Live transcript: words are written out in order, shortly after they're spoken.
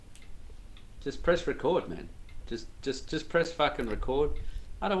Just press record, man. Just press fucking record.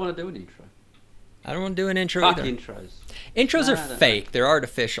 I don't want to do an intro. I don't want to do an intro Fuck either. intros. Intros are fake. They're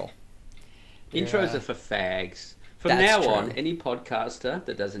artificial. Intros are for fags. From now on, any podcaster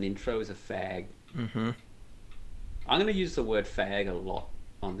that does an intro is a fag. Mm-hmm. I'm going to use the word fag a lot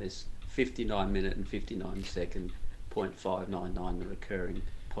on this 59 minute and 59 second .599 the recurring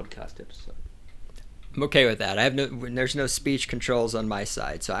podcast episode. I'm okay with that. There's no speech controls on my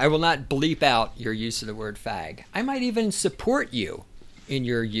side, so I will not bleep out your use of the word fag. I might even support you in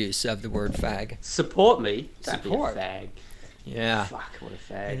your use of the word fag. Support me? Don't Support. be a fag. Yeah. Fuck, what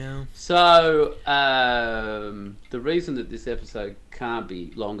a fag. You know. So, the reason that this episode can't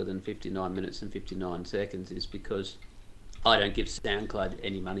be longer than 59 minutes and 59 seconds is because I don't give SoundCloud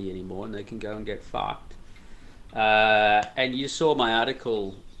any money anymore and they can go and get fucked. And you saw my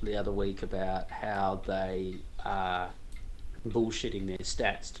article the other week about how they are bullshitting their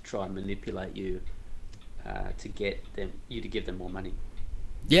stats to try and manipulate you to get you to give them more money.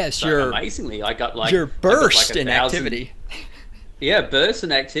 Yes, so amazingly, I got like your burst like in activity. Yeah, burst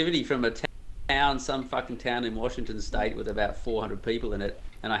in activity from a town, some fucking town in Washington State with about 400 people in it,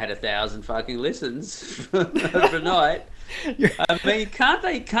 and I had 1,000 fucking listens overnight. I mean, can't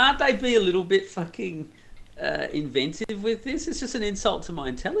they be a little bit fucking inventive with this? It's just an insult to my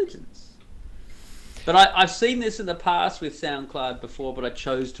intelligence. But I've seen this in the past with SoundCloud before, but I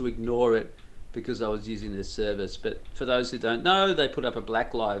chose to ignore it because I was using this service. But for those who don't know, they put up a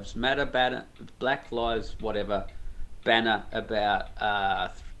Black Lives Matter banner, Black Lives whatever banner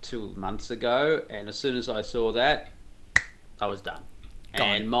about 2 months ago, and as soon as I saw that, I was done.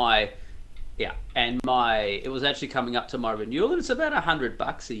 And it was actually coming up to my renewal, and it's about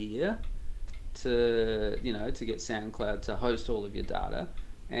 $100 a year to get SoundCloud to host all of your data.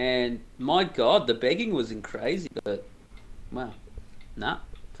 And my God, the begging was crazy, but well, nah,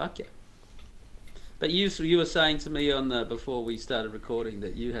 fuck yeah. But you were saying to me before we started recording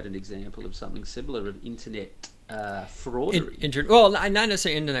that you had an example of something similar of internet fraudery. Well, not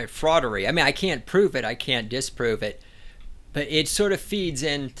necessarily internet fraudery. I mean, I can't prove it. I can't disprove it. But it sort of feeds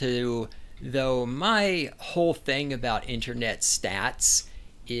into, though, my whole thing about internet stats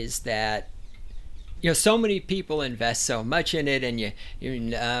is that, so many people invest so much in it, and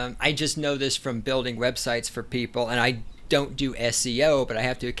I just know this from building websites for people, and I don't do SEO, but I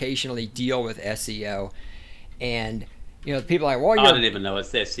have to occasionally deal with SEO, and people are like, well, I don't even know what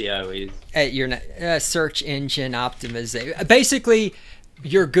SEO is. You're not search engine optimization. Basically,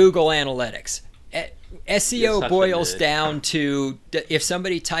 your Google Analytics. SEO boils down to if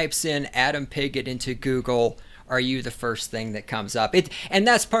somebody types in Adam Piggott into Google, are you the first thing that comes up? And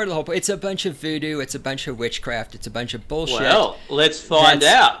that's part of the whole point. It's a bunch of voodoo. It's a bunch of witchcraft. It's a bunch of bullshit. Well, let's find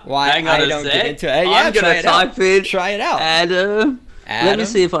out. Why Hang on I a don't sec. get into it. Yeah, I'm going to type in. Try it out. Adam. Let me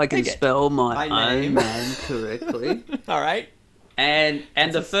see if I can Piggott. spell my name. own name correctly. All right. And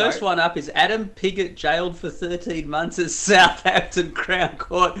the first one up is Adam Piggott jailed for 13 months at Southampton Crown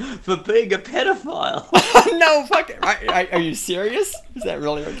Court for being a pedophile. No, fuck it. Are you serious? Is that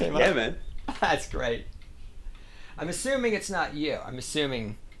really what came up? Yeah, man. That's great. I'm assuming it's not you. I'm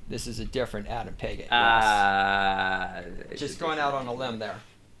assuming this is a different Adam Piggott. Yes. Just going out on a limb there.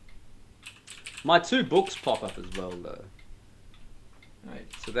 My 2 books pop up as well, though. All right.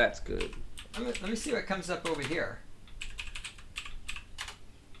 So that's good. Let me see what comes up over here.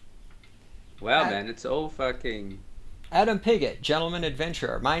 Wow, man, it's all fucking... Adam Piggott, gentleman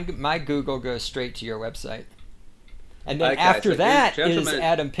adventurer. My Google goes straight to your website. And then after that is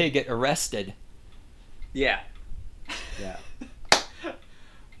Adam Piggott arrested. Yeah. Yeah.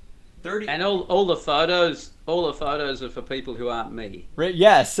 30. And all the photos are for people who aren't me.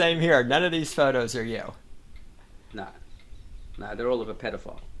 Yeah, same here. None of these photos are you. No, they're all of a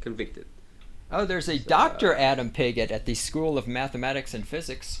pedophile, convicted. Oh, there's a Dr. Adam Piggott at the School of Mathematics and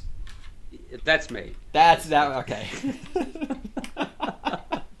Physics. That's me. That's that. Okay.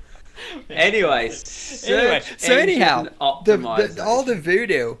 Anyway, so anyhow, all the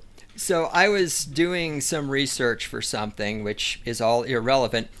voodoo. So I was doing some research for something which is all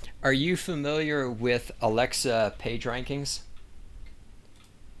irrelevant. Are you familiar with Alexa page rankings?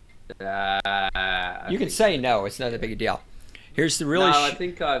 You can say no. It's not a big deal. Here's the really. No, I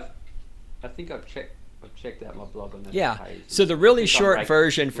think I've checked out my blog on that. Yeah. Page. So the really short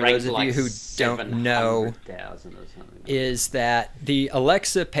version for those of you who don't know is that the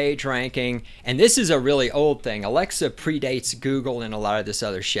Alexa page ranking, and this is a really old thing. Alexa predates Google and a lot of this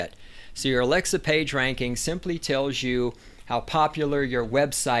other shit. So your Alexa page ranking simply tells you how popular your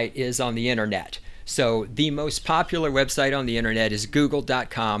website is on the internet. So the most popular website on the internet is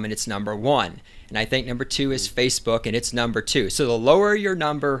google.com, and it's number 1. And I think number 2 is Facebook, and it's number 2. So the lower your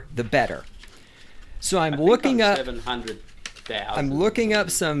number, the better. So I'm I think looking up 700,000. I'm looking up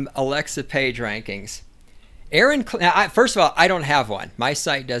some Alexa page rankings. Now, first of all, I don't have one. My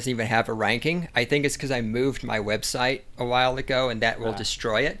site doesn't even have a ranking. I think it's because I moved my website a while ago, and that will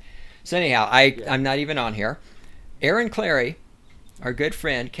destroy it. So anyhow, I'm not even on here. Aaron Clary, our good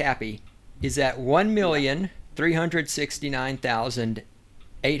friend Cappy, is at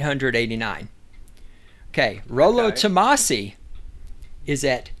 1,369,889. Okay, Rollo Tomasi is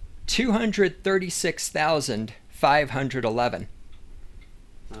at 236,511.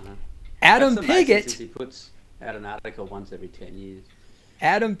 Adam Piggott. He puts out an article once every 10 years.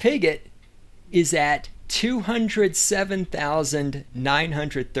 Adam Piggott is at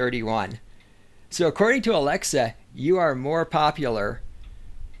 207,931. So according to Alexa, you are more popular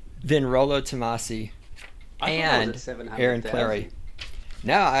than Rollo Tomasi and Aaron Clary.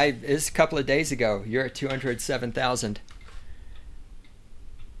 No, it's a couple of days ago. You're at 207,000.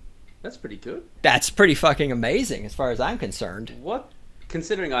 That's pretty good. That's pretty fucking amazing as far as I'm concerned. What?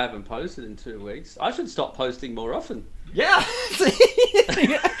 Considering I haven't posted in 2 weeks, I should stop posting more often. Yeah.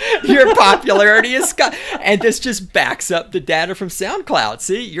 Your popularity is and this just backs up the data from SoundCloud.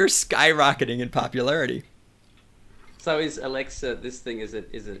 See, you're skyrocketing in popularity. So is Alexa, this thing, is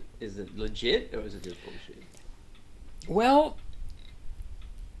it legit or is it just bullshit? Well,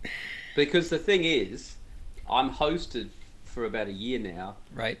 because the thing is, I'm hosted for about a year now.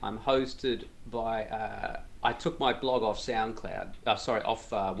 Right. I'm hosted by I took my blog off SoundCloud. Off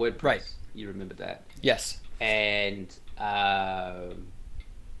WordPress. Right. You remember that? Yes. And I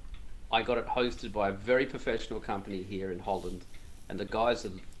got it hosted by a very professional company here in Holland, and the guy's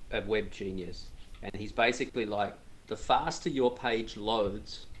a web genius. And he's basically like, the faster your page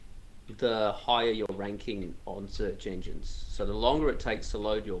loads, the higher your ranking on search engines. So the longer it takes to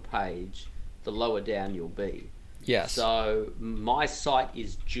load your page, the lower down you'll be. Yes. So my site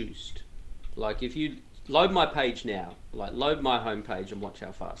is juiced. Like if you load my page now, like load my homepage and watch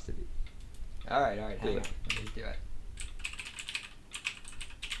how fast it is. All right. Hang on. Let me do it.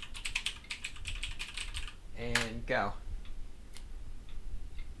 And go.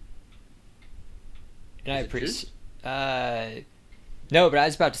 And I appreciate. No, but I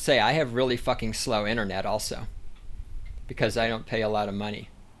was about to say I have really fucking slow internet also, because I don't pay a lot of money.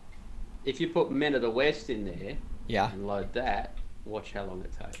 If you put Men of the West in there, and load that, watch how long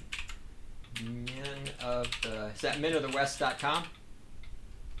it takes. Is that menofthewest.com?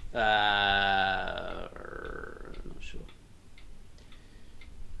 I'm not sure.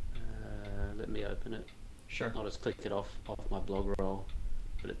 Let me open it. Sure. I'll just click it off my blog roll,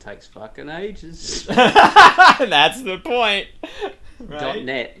 but it takes fucking ages. That's the point. Right?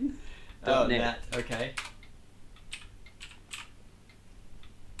 .net. .net. Okay.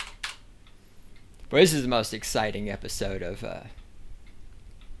 Well, this is the most exciting episode of. Oh,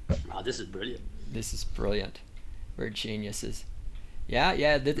 this is brilliant. This is brilliant. We're geniuses. Yeah.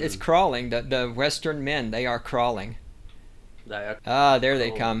 It's crawling. The Western men, they are crawling. They are. There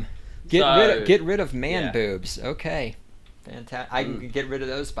they come. Get rid of man boobs. Okay. Fantastic. I can get rid of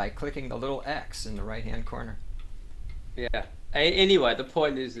those by clicking the little X in the right-hand corner. Yeah. Anyway, the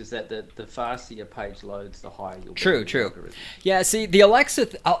point is that the faster your page loads, the higher you'll be. True. Yeah, see, the Alexa...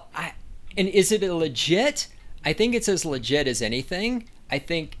 and is it legit? I think it's as legit as anything. I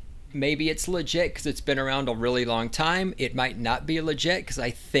think maybe it's legit because it's been around a really long time. It might not be legit because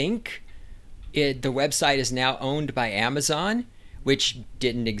I think the website is now owned by Amazon, which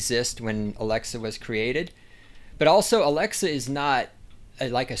didn't exist when Alexa was created. But also, Alexa is not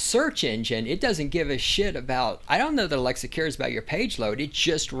like a search engine. It doesn't give a shit about... I don't know that Alexa cares about your page load. It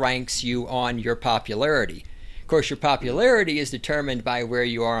just ranks you on your popularity. Of course, your popularity is determined by where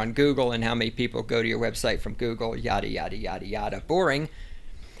you are on Google and how many people go to your website from Google, yada, yada, yada, yada. Boring.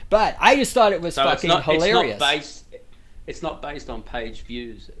 But I just thought it was fucking hilarious. It's not based on page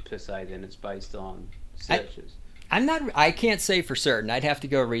views, per se, then. It's based on searches. I can't say for certain. I'd have to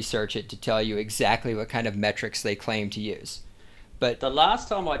go research it to tell you exactly what kind of metrics they claim to use. But the last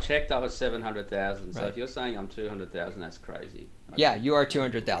time I checked, I was 700,000. Right. So if you're saying I'm 200,000, that's crazy. Yeah, you are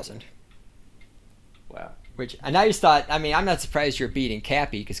 200,000. Wow. And I just thought, I'm not surprised you're beating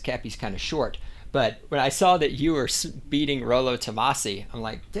Cappy because Cappy's kind of short. But when I saw that you were beating Rollo Tomasi, I'm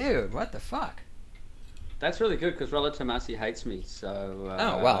like, dude, what the fuck? That's really good because Rollo Tomasi hates me. So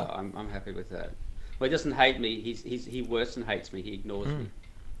I'm happy with that. Well, he doesn't hate me. He worse than hates me. He ignores me.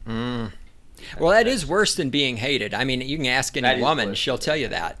 Well, that is worse than being hated. I mean, you can ask any woman; she'll tell you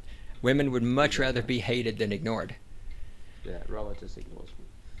that. Women would much rather be hated than ignored. Yeah, Rollo just ignores me.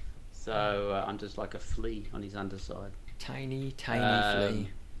 So I'm just like a flea on his underside. Tiny flea.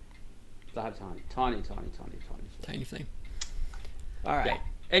 Tiny flea. All right.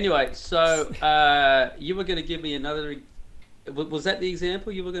 Anyway, so you were going to give me another. Was that the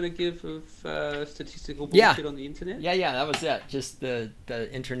example you were going to give of statistical bullshit on the internet? Yeah, that was it. Just the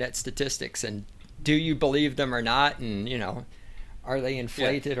internet statistics, and do you believe them or not, and are they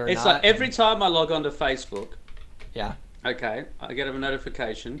inflated or not? It's like every time I log onto Facebook, yeah, okay, I get a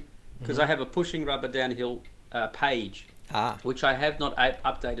notification because I have a Pushing Rubber Downhill page, which I have not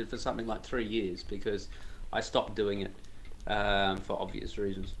updated for something like 3 years because I stopped doing it for obvious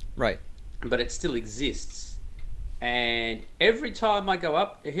reasons. Right. But it still exists. And every time I go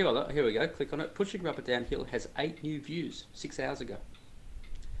up, here we go, click on it. Pushing Rubber Downhill has 8 new views 6 hours ago.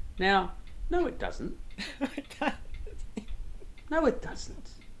 Now, no, it doesn't. No, it doesn't.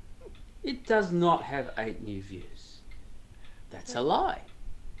 It does not have 8 new views. That's a lie.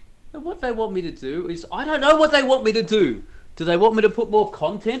 And what they want me to do is, I don't know what they want me to do. Do they want me to put more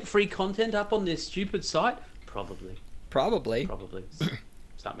content, free content up on their stupid site? Probably.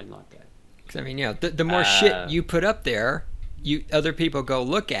 Something like that. I mean, the more shit you put up there, other people go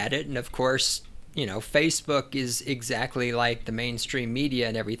look at it, and of course, Facebook is exactly like the mainstream media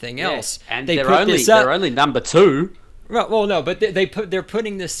and everything else. And they're only number 2. Well, no, but they're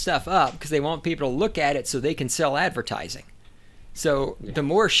putting this stuff up because they want people to look at it so they can sell advertising. So the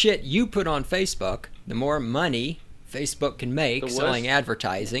more shit you put on Facebook, the more money Facebook can make selling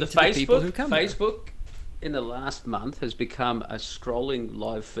advertising to the people who come there. Facebook in the last month has become a scrolling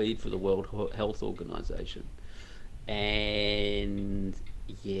live feed for the World Health Organization. And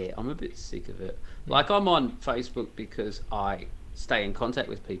yeah, I'm a bit sick of it. Like, I'm on Facebook because I stay in contact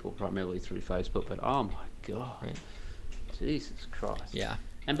with people primarily through Facebook, but oh my God. Right. Jesus Christ. Yeah.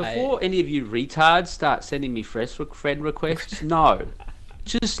 And before any of you retards start sending me friend requests, no.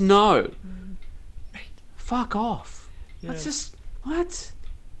 Just no. Fuck off. Yeah. That's just... What?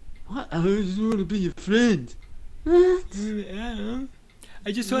 I just want to be your friend. What?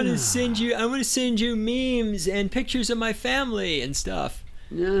 I just want to send you... I want to send you memes and pictures of my family and stuff.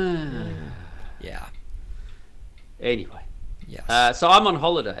 Yeah. Anyway. Yes. So I'm on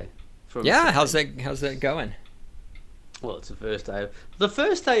holiday. How's that going? Well, it's the first day. The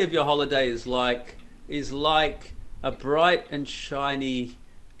first day of your holiday is like a bright and shiny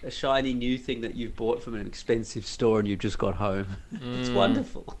new thing that you've bought from an expensive store and you've just got home. It's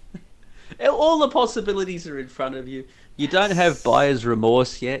wonderful. All the possibilities are in front of you. You don't have buyer's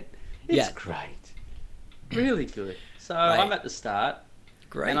remorse yet. It's great. Really good. So I'm at the start.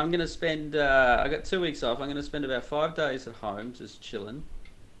 Great. And I'm going to spend, I got 2 weeks off. I'm going to spend about 5 days at home just chilling.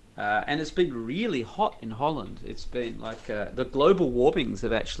 And it's been really hot in Holland. It's been like the global warmings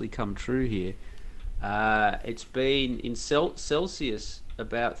have actually come true here. It's been in Celsius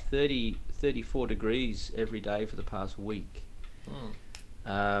about 34 degrees every day for the past week.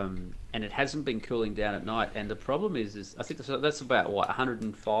 And it hasn't been cooling down at night. And the problem is I think that's about,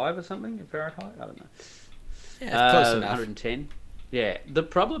 105 or something in Fahrenheit? I don't know. Yeah, close enough. 110. Yeah. The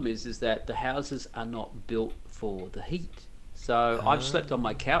problem is that the houses are not built for the heat. So I've slept on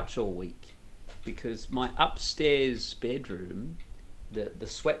my couch all week because my upstairs bedroom, the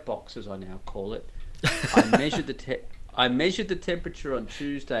sweat box as I now call it, I measured the temperature on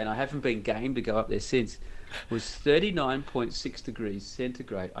Tuesday, and I haven't been game to go up there since. Was 39.6 degrees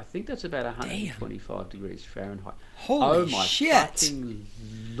centigrade. I think that's about 125 degrees Fahrenheit. Holy shit! Fucking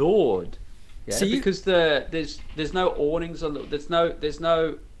Lord! Yeah, so because there's no awnings on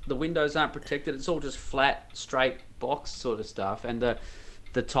the windows aren't protected. It's all just flat, straight box sort of stuff, and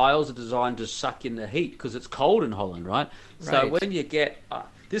the tiles are designed to suck in the heat because it's cold in Holland, right? So when you get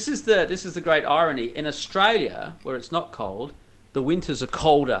this is the great irony in Australia, where it's not cold, the winters are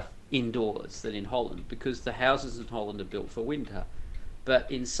colder indoors than in Holland because the houses in Holland are built for winter.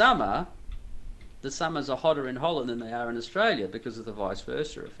 But in summer, the summers are hotter in Holland than they are in Australia because of the vice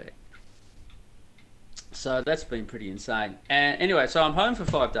versa effect. So that's been pretty insane. And anyway, so I'm home for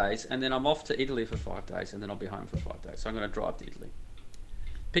 5 days, and then I'm off to Italy for 5 days, and then I'll be home for 5 days. So I'm going to drive to Italy,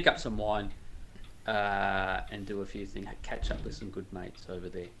 pick up some wine, and do a few things, catch up with some good mates over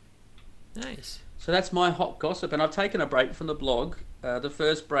there. Nice. So that's my hot gossip, and I've taken a break from the blog. The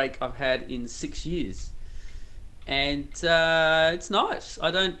first break I've had in 6 years, and it's nice.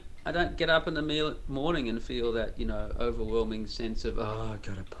 I don't get up in the morning and feel that overwhelming sense of I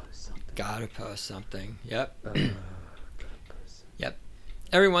gotta post something. Yep. Yep.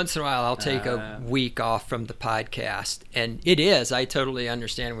 Every once in a while, I'll take a week off from the podcast, and I totally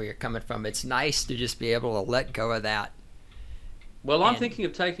understand where you're coming from. It's nice to just be able to let go of that. Well, I'm thinking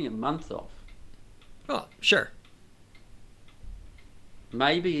of taking a month off. Oh, sure.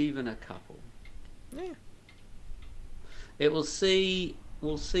 Maybe even a couple. Yeah. We'll see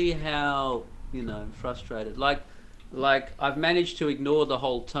how, frustrated. Like, Like, I've managed to ignore the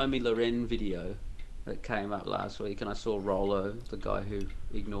whole Tommy Loren video that came up last week, and I saw Rolo, the guy who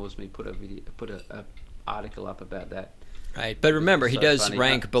ignores me, put a article up about that. Right, but remember, he does funny,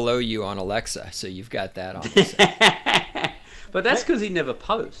 rank below you on Alexa, so you've got that on the side. But that's because he never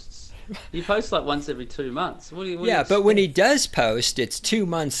posts. He posts like once every 2 months. What do you but when he does post, it's 2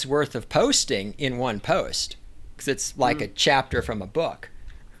 months worth of posting in one post, because it's like a chapter from a book.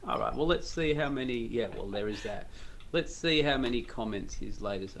 All right, well, let's see how many... Yeah, well, there is that. Let's see how many comments his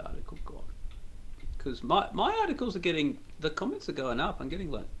latest article got. Because my articles are getting... The comments are going up. I'm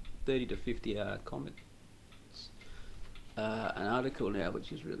getting like 30 to 50 comments. An article now,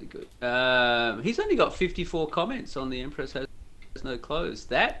 which is really good. He's only got 54 comments on The Empress Has No Clothes.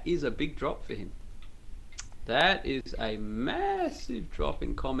 That is a big drop for him. That is a massive drop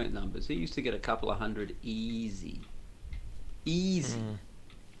in comment numbers. He used to get a couple of hundred easy. Easy.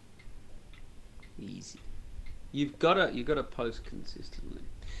 You've got to post consistently.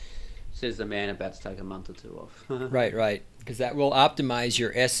 Says the man about to take a month or two off. Right. Because that will optimize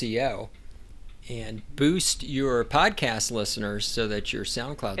your SEO and boost your podcast listeners so that your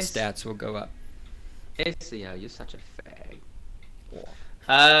SoundCloud stats will go up. SEO, you're such a fag.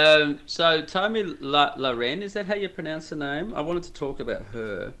 So Tommy Loren, is that how you pronounce the name? I wanted to talk about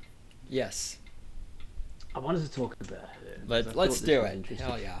her. Yes. I wanted to talk about her. Let's do it.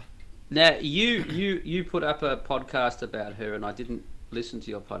 Hell yeah. Now, you put up a podcast about her, and I didn't listen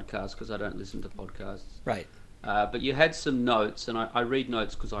to your podcast because I don't listen to podcasts. Right. But you had some notes, and I read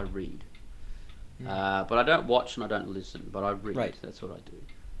notes because I read. But I don't watch and I don't listen, but I read. Right. That's what I do.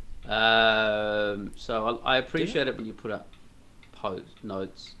 So I appreciate it when you put up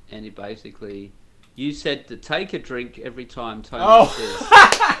notes, and it basically, you said to take a drink every time Tony says,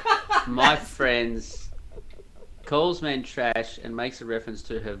 "My friends," calls men trash and makes a reference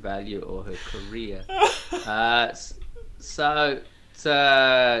to her value or her career. So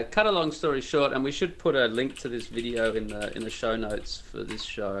cut a long story short, and we should put a link to this video in the show notes for this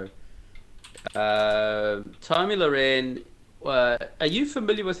show. Tommy Loren, are you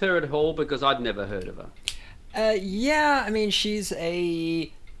familiar with her at all? Because I'd never heard of her. Yeah, I mean,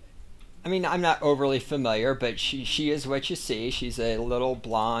 I'm not overly familiar, but she is what you see. She's a little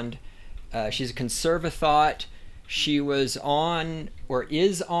blonde. She's a conservathought. She was on, or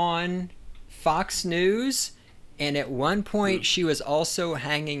is on, Fox News, and at one point she was also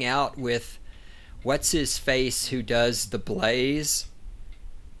hanging out with what's-his-face who does The Blaze.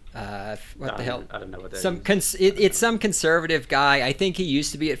 What the hell? I don't know what that is. It's some conservative guy. I think he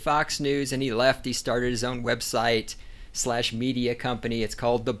used to be at Fox News and he left. He started his own website / media company. It's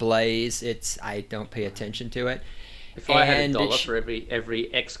called The Blaze. I don't pay attention to it. If I had $1 for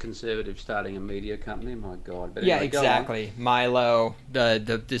every ex-conservative starting a media company, my God. But anyway, yeah, exactly. Milo,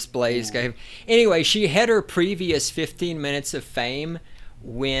 this Blaze guy. Anyway, she had her previous 15 minutes of fame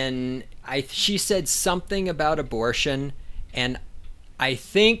when she said something about abortion, and I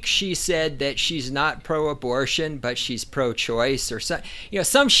think she said that she's not pro-abortion, but she's pro-choice or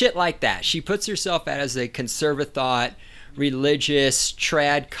some shit like that. She puts herself out as a conservathought, religious,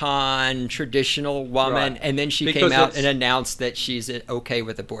 tradcon, traditional woman, and then she came out and announced that she's okay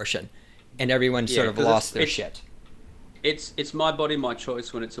with abortion, and everyone sort of lost their shit. It's my body, my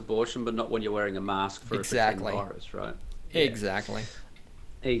choice when it's abortion, but not when you're wearing a mask for a pretend virus, right? Yeah. Exactly.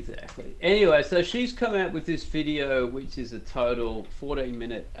 Anyway, so she's come out with this video, which is a total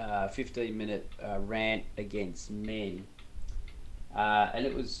 15-minute rant against men.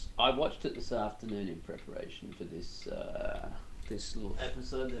 And I watched it this afternoon in preparation for this little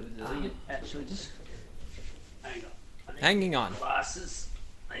episode that we're doing. Actually, just hanging on. Glasses.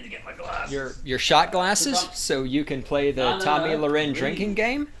 I need to get my glasses. Your shot glasses, so you can play the Tommy Loren drinking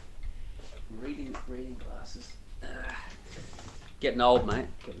game. Reading glasses. Getting old, mate.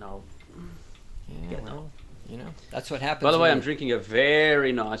 Getting old. That's what happens. By the way, I'm drinking a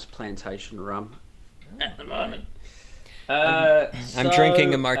very nice plantation rum at the moment. I'm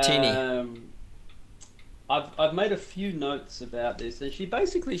drinking a martini. I've made a few notes about this, and she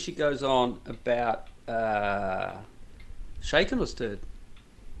goes on about shaken or stirred?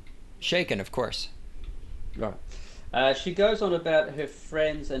 Shaken, of course. Right. She goes on about her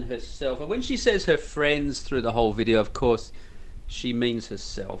friends and herself, and when she says her friends through the whole video, of course, she means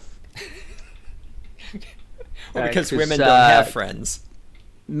herself. Well, because women don't have friends.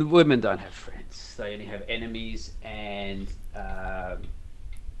 Women don't have friends. They only have enemies and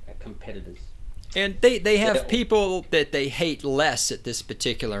competitors. And they have people that they hate less at this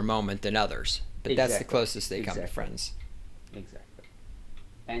particular moment than others. But that's the closest they come to friends. Exactly.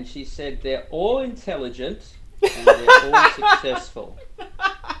 And she said they're all intelligent and they're all successful.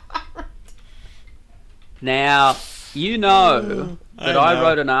 Now, You know that I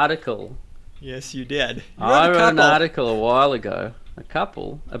wrote an article. Yes, you did. I wrote an article a while ago, a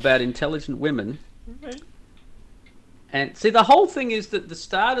couple, about intelligent women. Right. And see, the whole thing is that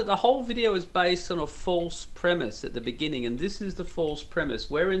the whole video is based on a false premise at the beginning, and this is the false premise.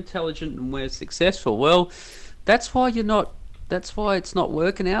 We're intelligent and we're successful. Well, that's why it's not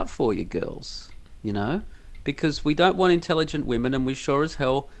working out for you girls, you know? Because we don't want intelligent women, and we sure as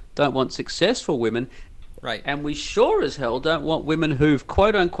hell don't want successful women. Right. And we sure as hell don't want women who've,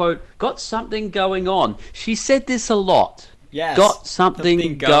 quote unquote, got something going on. She said this a lot. Yes. Got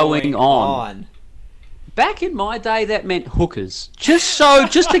something going on. Back in my day, that meant hookers. Just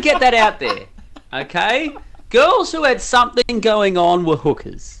to get that out there. Okay? Girls who had something going on were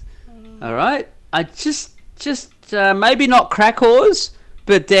hookers. All right? I just maybe not crack whores,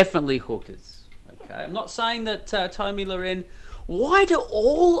 but definitely hookers. Okay? I'm not saying that Tomi Lahren... Why do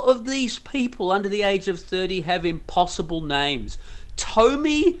all of these people under the age of 30 have impossible names?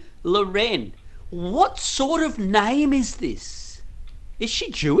 Tomi Lahren. What sort of name is this? Is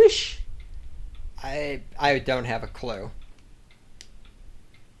she Jewish? I don't have a clue.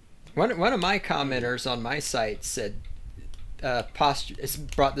 One of my commenters on my site said,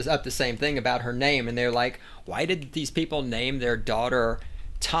 brought this up the same thing about her name, and they're like, why did these people name their daughter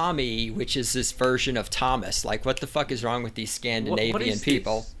Tommy, which is this version of Thomas? Like, what the fuck is wrong with these Scandinavian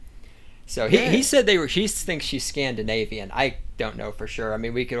people? This? So he said he thinks she's Scandinavian. I don't know for sure. I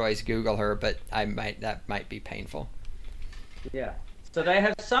mean, we could always Google her, but that might be painful. Yeah. So they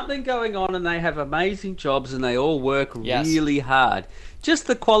have something going on, and they have amazing jobs, and they all work really hard. Just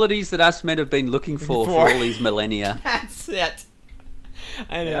the qualities that us men have been looking for all these millennia. That's it.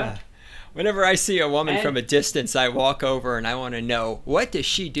 I know. Yeah. Whenever I see a woman from a distance, I walk over and I want to know, what does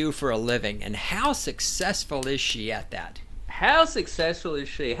she do for a living, and how successful is she at that? How successful is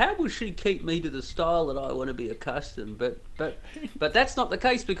she? How will she keep me to the style that I want to be accustomed? But that's not the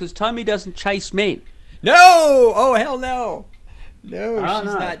case, because Tomi doesn't chase men. No! Oh, hell no! No,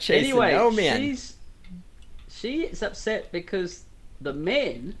 she's not chasing no men. She is upset because the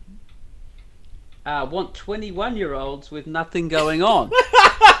men want 21-year-olds with nothing going on.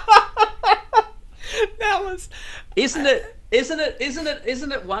 That was... Isn't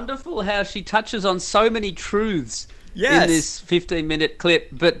it wonderful how she touches on so many truths in this 15-minute clip,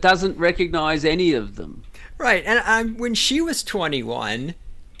 but doesn't recognize any of them? Right, and when she was 21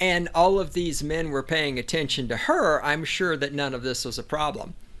 and all of these men were paying attention to her, I'm sure that none of this was a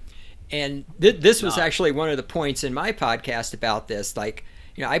problem. And this was actually one of the points in my podcast about this. Like,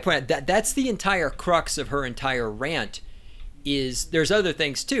 you know, I point out that's the entire crux of her entire rant. Is there's other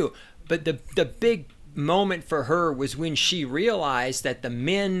things too, but the big moment for her was when she realized that the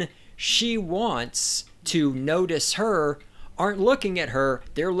men she wants to notice her aren't looking at her,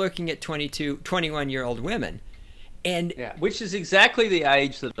 they're looking at 21-year-old women. And which is exactly the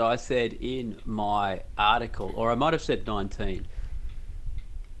age that I said in my article, or I might have said 19.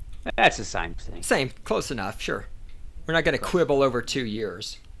 That's the same thing. Same, close enough, sure. We're not going to quibble over 2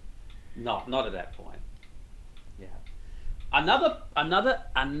 years. No, not at that point. Yeah.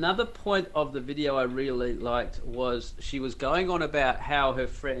 Another point of the video I really liked was she was going on about how her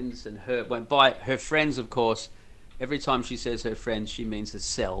friends and her, when by her friends, of course, every time she says her friends, she means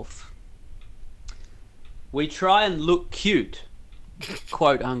herself. We try and look cute,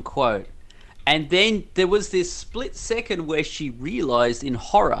 quote unquote. And then there was this split second where she realized in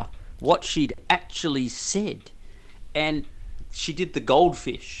horror what she'd actually said. And she did the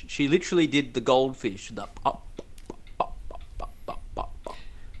goldfish. She literally did the goldfish.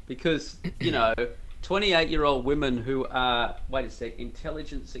 Because, you know, 28-year-old women who are,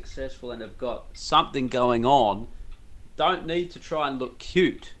 intelligent, successful, and have got something going on don't need to try and look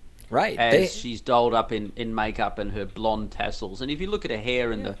cute. Right. As she's dolled up in makeup and her blonde tassels. And if you look at her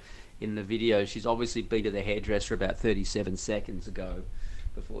hair in the video, she's obviously been to the hairdresser about 37 seconds ago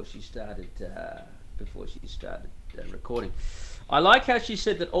before she started recording. I like how she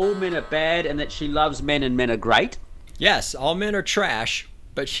said that all men are bad and that she loves men and men are great. Yes, all men are trash,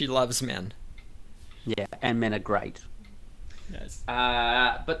 but she loves men. Yeah, and men are great. Yes.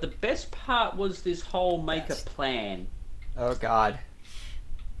 But the best part was this whole makeup plan. Oh, God.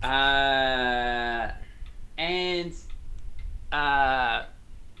 And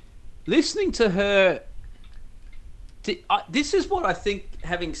listening to her, this is what I think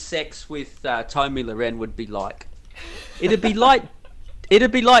having sex with Tomi Lahren would be like. It'd be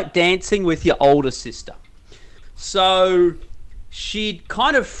like dancing with your older sister. So she'd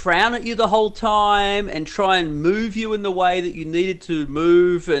kind of frown at you the whole time and try and move you in the way that you needed to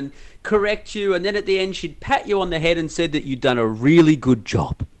move and correct you, and then at the end she'd pat you on the head and said that you'd done a really good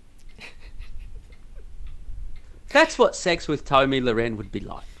job. That's what sex with Tomi Lahren would be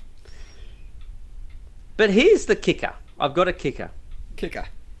like. But here's the kicker. I've got a kicker. Kicker.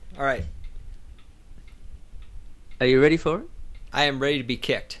 All right. Are you ready for it? I am ready to be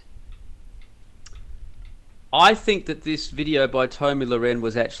kicked. I think that this video by Tomi Lahren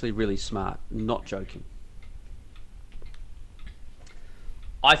was actually really smart. Not joking.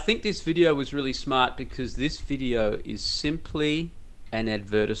 I think this video was really smart because this video is simply an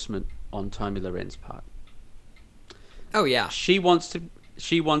advertisement on Tomi Lahren's part. Oh yeah. She wants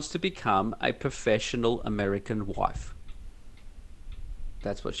to become a professional American wife.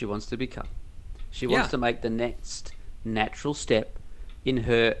 That's what she wants to become. She wants to make the next natural step in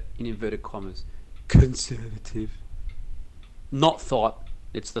her, in inverted commas, conservative. Not thought.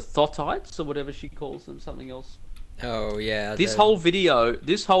 It's the thoughtites or whatever she calls them, something else. Oh yeah. This whole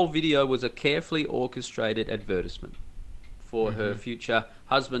video was a carefully orchestrated advertisement for her future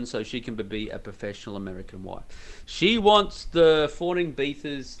husband, so she can be a professional American wife. She wants the fawning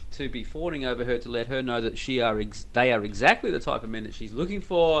beaters to be fawning over her to let her know that they are exactly the type of men that she's looking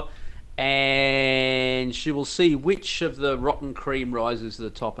for, and she will see which of the rotten cream rises to the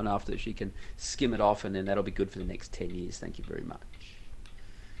top, and after she can skim it off, and then that'll be good for the next 10 years. Thank you very much.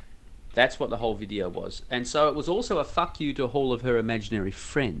 That's what the whole video was. And so it was also a fuck you to all of her imaginary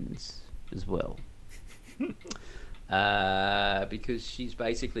friends as well. Because she's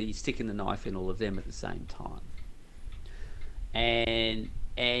basically sticking the knife in all of them at the same time. And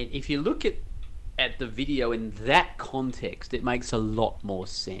if you look at the video in that context, it makes a lot more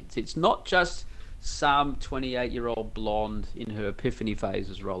sense. It's not just some 28-year-old blonde in her epiphany phase,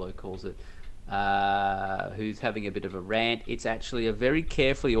 as Rollo calls it, who's having a bit of a rant. It's actually a very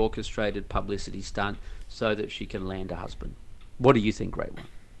carefully orchestrated publicity stunt so that she can land a husband. What do you think, Great One?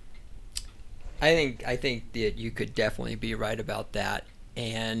 I think that you could definitely be right about that.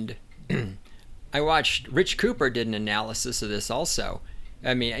 And I watched Rich Cooper did an analysis of this also.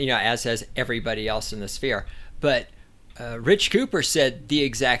 I mean, as has everybody else in the sphere. But Rich Cooper said the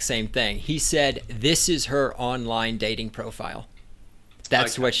exact same thing. He said this is her online dating profile.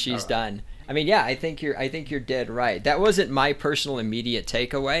 That's what she's done. I mean, yeah, I think you're dead right. That wasn't my personal immediate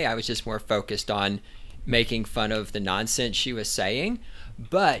takeaway. I was just more focused on making fun of the nonsense she was saying.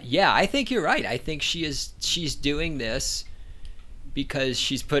 But yeah, I think you're right. I think she's doing this because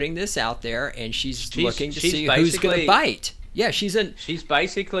she's putting this out there and she's looking to see who's going to bite. Yeah, she's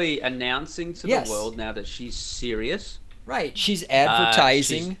basically announcing to the world now that she's serious. Right. She's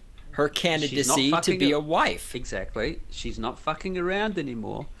advertising her candidacy to be a wife. Exactly. She's not fucking around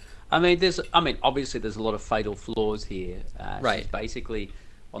anymore. Obviously there's a lot of fatal flaws here. Right. She's basically,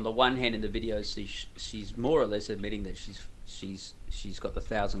 on the one hand in the video, she's more or less admitting that she's got the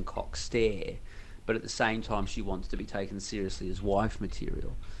 1,000-cock stare, but at the same time she wants to be taken seriously as wife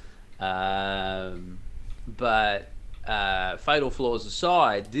material. But fatal flaws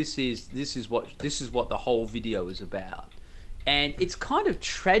aside, this is what the whole video is about, and it's kind of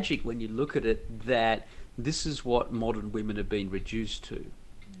tragic when you look at it that this is what modern women have been reduced to,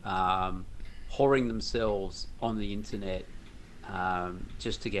 whoring themselves on the internet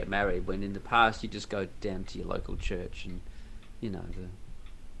just to get married. When in the past you just go down to your local church and the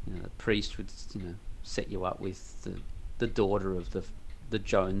priest would set you up with the daughter of the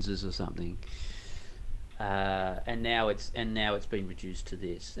Joneses or something. And now it's been reduced to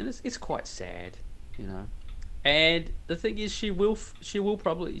this, and it's quite sad, And the thing is, she most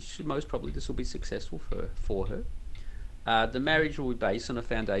probably this will be successful for her. The marriage will be based on a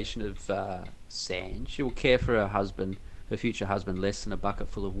foundation of sand. She will care for her future husband, less than a bucket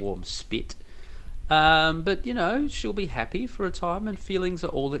full of warm spit. But she'll be happy for a time, and feelings are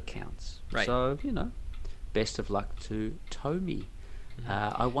all that counts. Right. So best of luck to Tomi.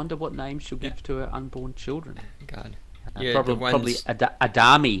 I wonder what name she'll give to her unborn children. God, probably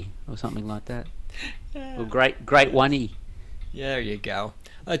Adami or something like that. Or Great Oney. Yeah, there you go.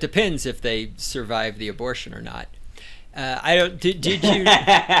 It depends if they survive the abortion or not. I don't. Did you?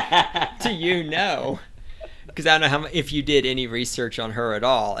 Do you know? Because I don't know if you did any research on her at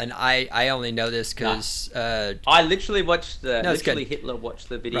all, and I only know this because I literally watched Hitler watched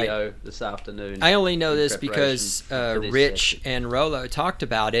the video this afternoon. I only know this because Rich and Rollo talked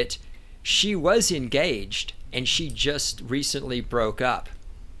about it. She was engaged, and she just recently broke up.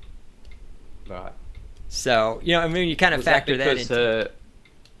 Right. So you kind of factor that into.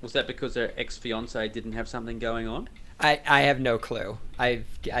 Was that because her ex-fiance didn't have something going on? I have no clue. I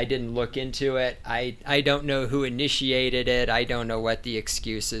didn't look into it. I don't know who initiated it. I don't know what the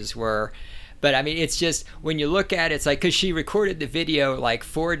excuses were. But I mean, it's just, when you look at it, it's like, because she recorded the video like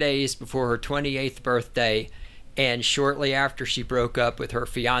 4 days before her 28th birthday and shortly after she broke up with her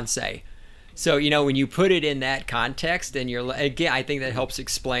fiance. So, when you put it in that context, and again, I think that helps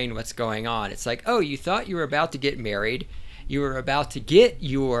explain what's going on. It's like, oh, you thought you were about to get married. You were about to get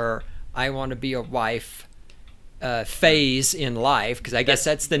your I want to be a wife phase in life, because I guess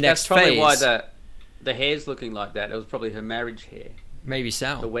that's the next phase. That's probably why the hair's looking like that. It was probably her marriage hair. Maybe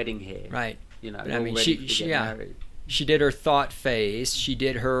so. The wedding hair. Right. I mean, she did her thought phase. She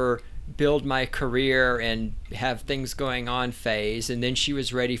did her build my career and have things going on phase, and then she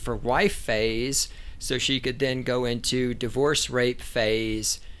was ready for wife phase, so she could then go into divorce rape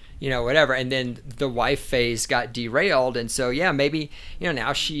phase, whatever. And then the wife phase got derailed, and so maybe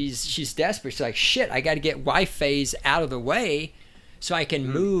now she's desperate. She's like, shit, I got to get wife phase out of the way so I can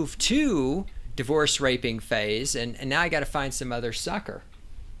move to divorce raping phase, and now I got to find some other sucker.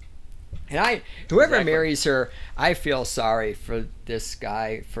 And whoever marries her, I feel sorry for this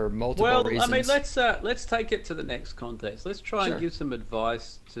guy for multiple reasons. Well, I mean, let's take it to the next context. Let's try and give some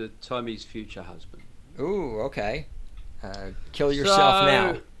advice to Tommy's future husband. Ooh, okay. Kill yourself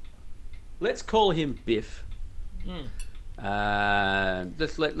now. Let's call him Biff.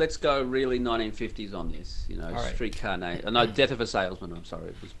 Let's go really 1950s on this. right. Streetcar name. No, Death of a Salesman. I'm sorry,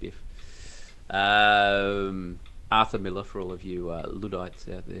 it was Biff. Arthur Miller, for all of you Luddites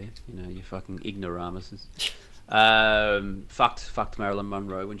out there, you fucking ignoramuses. Fucked Marilyn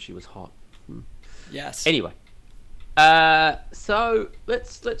Monroe when she was hot. Yes. Anyway, so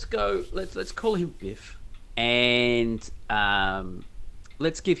let's go. Let's call him Biff, and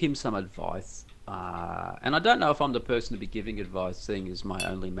let's give him some advice. And I don't know if I'm the person to be giving advice, seeing as my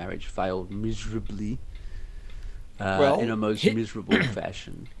only marriage failed miserably. In a most miserable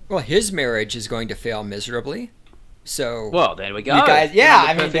fashion. Well, his marriage is going to fail miserably. So well, there we go. You guys,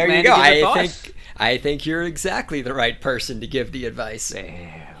 there you go. I think you're exactly the right person to give the advice.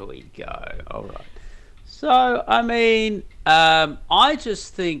 There we go. All right. So, I mean, I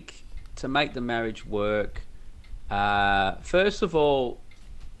just think to make the marriage work, first of all,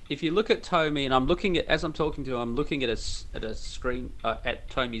 if you look at Tommy, and I'm looking at, as I'm talking to him, I'm looking at a screen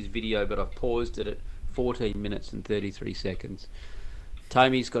at Tommy's video, but I've paused it at 14 minutes and 33 seconds.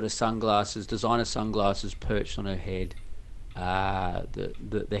 Tommy's got designer sunglasses perched on her head.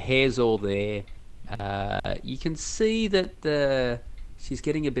 The hair's all there. You can see that she's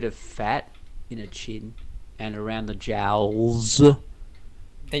getting a bit of fat in her chin and around the jowls.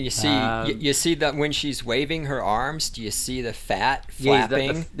 And you see that when she's waving her arms, do you see the fat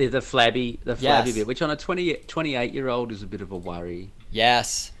flapping? Yeah, the flabby bit, which on a 28-year-old is a bit of a worry.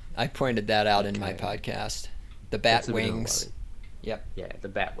 Yes, I pointed that out in my podcast. The bat wings. Yep. Yeah, the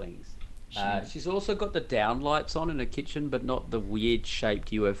bat wings. She's also got the down lights on in her kitchen, but not the weird shaped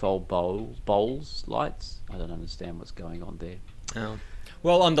UFO bowls lights. I don't understand what's going on there. Oh.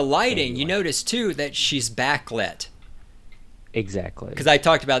 Well, on the lighting, you notice too that she's backlit. Exactly. Because I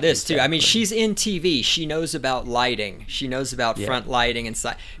talked about this too. I mean, she's in TV. She knows about lighting. She knows about front lighting and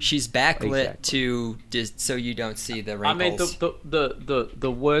side. She's backlit so you don't see the wrinkles. I mean,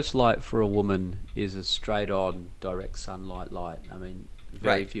 the worst light for a woman is a straight-on, direct sunlight light. I mean,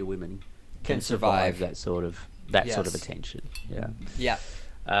 very few women can survive that sort of attention. Yeah. Yeah.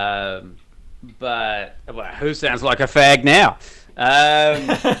 But who sounds like a fag now?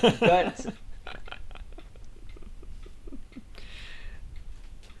 But.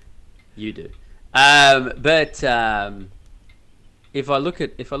 You do, but if I look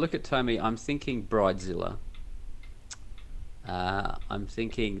at Tommy, I'm thinking Bridezilla. I'm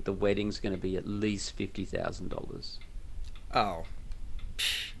thinking the wedding's going to be at least $50,000. Oh,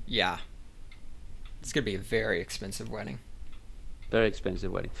 yeah, it's going to be a very expensive wedding. Very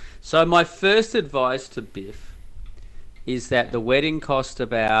expensive wedding. So my first advice to Biff is that the wedding cost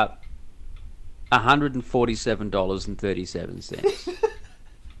about $147.37.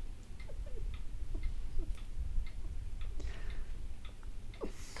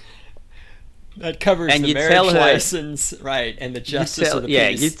 That covers the marriage license, right, and the justice of the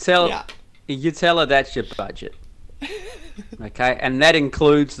peace. You tell her that's your budget, okay, and that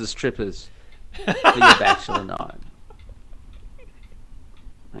includes the strippers for your bachelor night.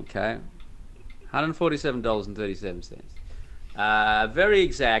 Okay, $147.37. Very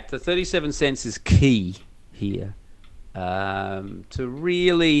exact. The 37 cents is key here to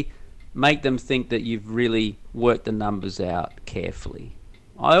really make them think that you've really worked the numbers out carefully.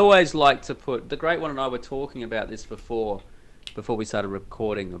 I always like to put, the Great One and I were talking about this before we started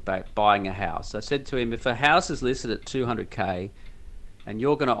recording about buying a house. I said to him, if a house is listed at 200K and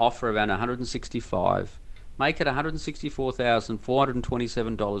you're going to offer around 165, make it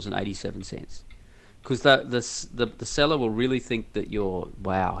 $164,427.87. Because the seller will really think that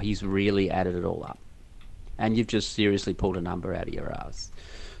he's really added it all up. And you've just seriously pulled a number out of your ass.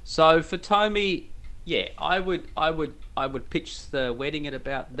 So for Tommy, yeah, I would pitch the wedding at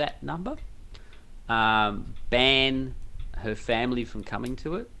about that number. Ban her family from coming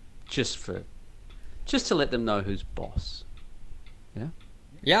to it, just to let them know who's boss. Yeah.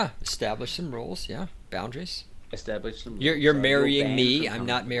 Yeah. Establish some rules. Yeah. Boundaries. Establish some. You're so marrying me. from I'm coming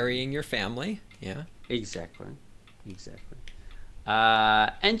not to it. marrying your family. Yeah. Exactly.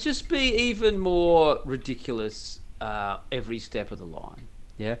 And just be even more ridiculous every step of the line.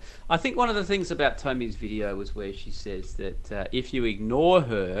 Yeah, I think one of the things about Tommy's video was where she says that if you ignore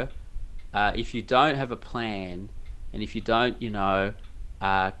her, if you don't have a plan, and if you don't,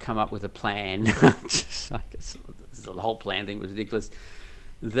 come up with a plan, just like the whole plan thing was ridiculous.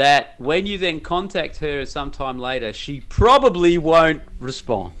 That when you then contact her sometime later, she probably won't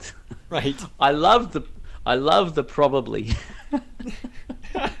respond. Right. I love the probably.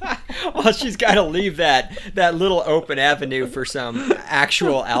 Well, she's got to leave that little open avenue for some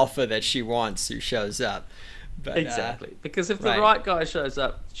actual alpha that she wants who shows up. But, exactly, because if the right guy shows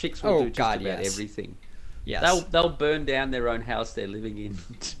up, chicks will do just about everything. Yes. They'll burn down their own house they're living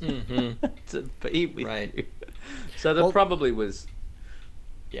in to be with you. So probably was.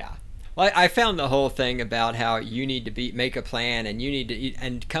 Yeah. Well, I found the whole thing about how you need to make a plan, and you need to,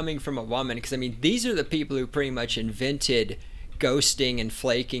 and coming from a woman, because I mean, these are the people who pretty much invented ghosting and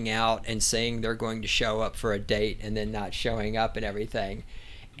flaking out and saying they're going to show up for a date and then not showing up and everything.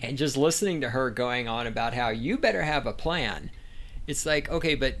 And just listening to her going on about how you better have a plan. It's like,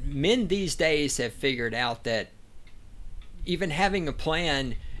 okay, but men these days have figured out that even having a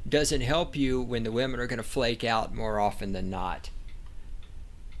plan doesn't help you when the women are going to flake out more often than not.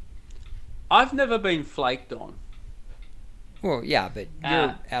 I've never been flaked on. Well, yeah, but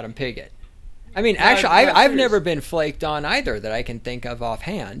you're Adam Piggott. I mean, actually, I've never been flaked on either that I can think of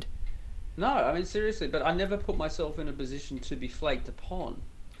offhand. No, I mean, seriously, but I never put myself in a position to be flaked upon.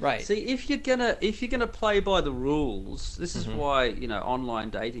 Right. See, if you're gonna play by the rules, this is why online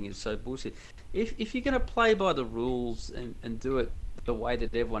dating is so bullshit. If you're gonna play by the rules and do it the way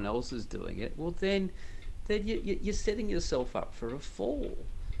that everyone else is doing it, well then you're setting yourself up for a fall.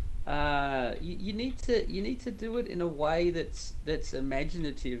 You need to do it in a way that's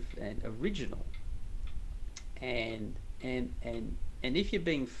imaginative and original. And if you're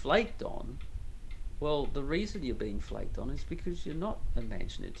being flaked on, well, the reason you're being flaked on is because you're not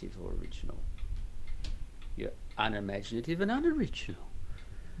imaginative or original. You're unimaginative and unoriginal.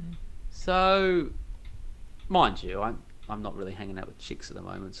 So, mind you, I'm not really hanging out with chicks at the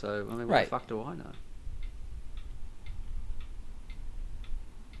moment. So I mean, what the fuck do I know?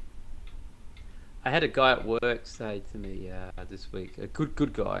 I had a guy at work say to me this week, a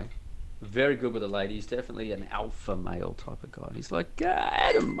good guy, very good with a lady. He's definitely an alpha male type of guy. And he's like,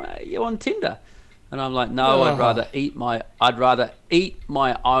 Adam, you on Tinder? And I'm like, no, I'd rather eat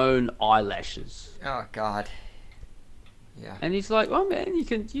my own eyelashes. Oh God. Yeah. And he's like, oh man, you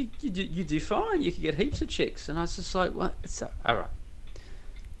do fine. You can get heaps of chicks. And I was just like, what? So, all right.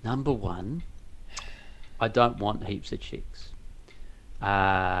 Number one, I don't want heaps of chicks.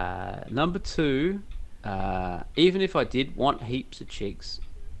 Number two, even if I did want heaps of chicks,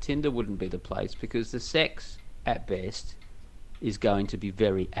 Tinder wouldn't be the place because the sex, at best, is going to be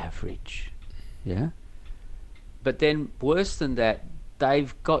very average. Yeah? But then, worse than that,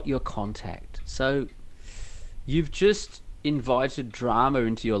 they've got your contact. So, you've just invited drama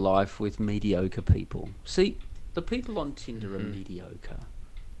into your life with mediocre people. See, the people on Tinder are mediocre.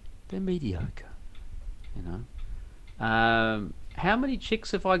 They're mediocre. How many chicks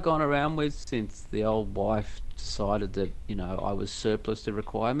have I gone around with since the old wife decided that, I was surplus to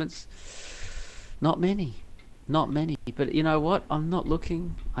requirements? Not many. But you know what? I'm not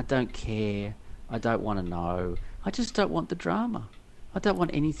looking. I don't care. I don't want to know. I just don't want the drama. I don't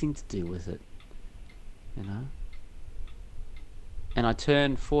want anything to do with it. And I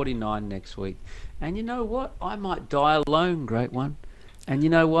turn 49 next week. And you know what? I might die alone, great one. And you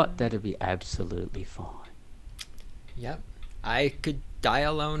know what? That'd be absolutely fine. Yep. I could die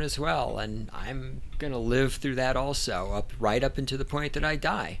alone as well, and I'm going to live through that also, right up into the point that I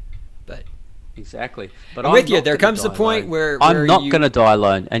die. But exactly. But I'm with you. There comes the point where I'm not going to die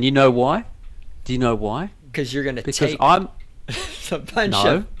alone. And you know why? Do you know why? Because you're going to take I'm a bunch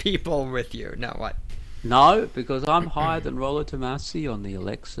of people with you. No, what? No, because I'm higher than Rollo Tomasi on the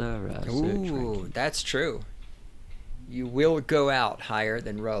Alexa search ranking. Ooh, that's true. You will go out higher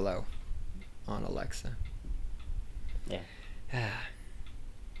than Rollo on Alexa. Yeah.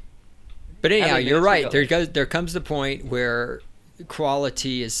 But anyhow, you're right. There comes the point where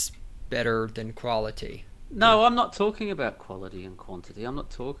quality is better than quality. No, I'm not talking about quality and quantity. I'm not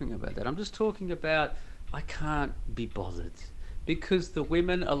talking about that. I'm just talking about I can't be bothered. Because the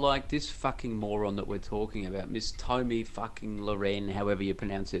women are like this fucking moron that we're talking about, Miss Tommy fucking Loren, however you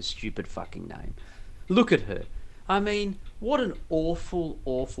pronounce her stupid fucking name. Look at her. I mean, what an awful,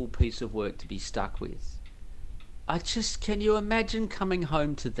 awful piece of work to be stuck with. Can you imagine coming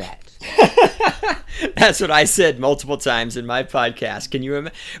home to that? That's what I said multiple times in my podcast. Can you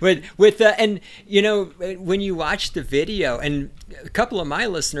imagine? And you know, when you watch the video, and a couple of my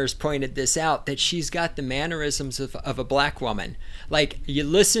listeners pointed this out, that she's got the mannerisms of a black woman. Like, you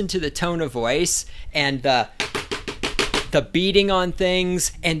listen to the tone of voice and the beating on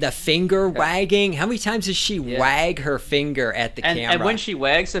things and the finger wagging. How many times does she wag her finger at the camera? And when she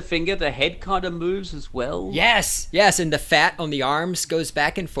wags her finger, the head kind of moves as well. Yes, and the fat on the arms goes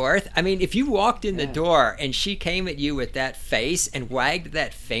back and forth. I mean, if you walked in the door and she came at you with that face and wagged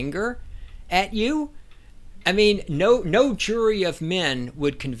that finger at you, I mean, no jury of men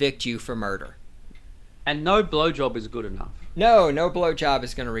would convict you for murder. And no blowjob is good enough. No blowjob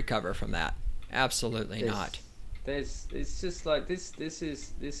is going to recover from that. Absolutely not. It's just like this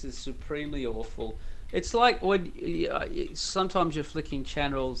is supremely awful. It's like when sometimes you're flicking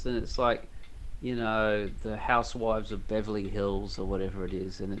channels and it's like, you know, the Housewives of Beverly Hills or whatever it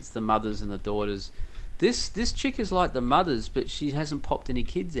is, and it's the mothers and the daughters. This chick is like the mothers, but she hasn't popped any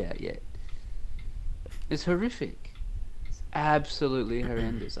kids out yet. It's horrific. It's absolutely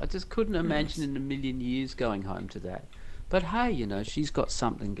horrendous. I just couldn't imagine in a million years going home to that. But hey, you know, she's got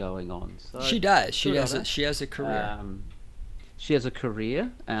something going on. So she does. She has a career. She has a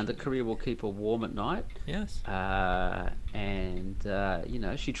career, and the career will keep her warm at night. Yes. You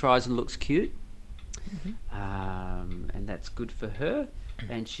know, she tries and looks cute, and that's good for her.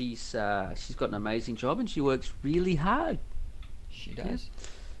 And she's got an amazing job, and she works really hard. She does.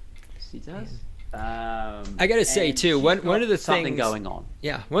 She does. I gotta say too, one of the something things going on.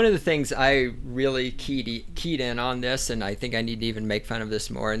 Yeah, one of the things I really keyed in on this, and I think I need to even make fun of this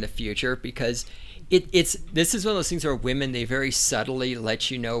more in the future, because this is one of those things where women, they very subtly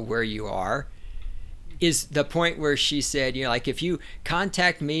let you know where you are. Is the point where she said, you know, like, if you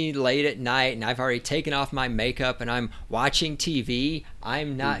contact me late at night and I've already taken off my makeup and I'm watching TV,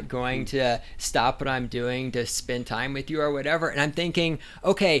 I'm not going to stop what I'm doing to spend time with you or whatever. And I'm thinking,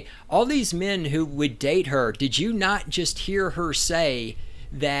 okay, all these men who would date her, did you not just hear her say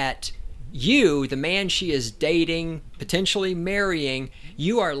that you, the man she is dating, potentially marrying,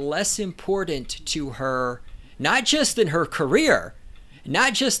 you are less important to her, not just in her career,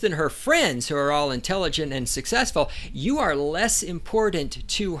 not just in her friends who are all intelligent and successful, you are less important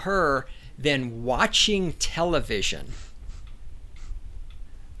to her than watching television.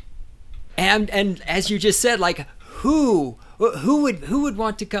 And as you just said, like, who would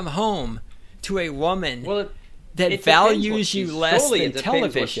want to come home to a woman that values you less than television?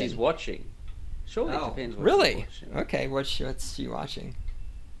 Depends what she's watching. Surely it depends what she's watching. Okay, what's she watching?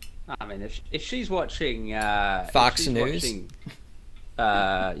 I mean, if she's watching Fox News.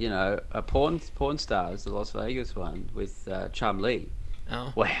 You know, a porn stars, the Las Vegas one with Chum Lee.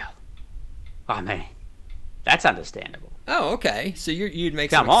 Oh. Well, I mean, that's understandable. Oh, okay. So you'd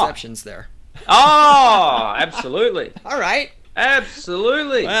make some exceptions there. Oh, absolutely. All right.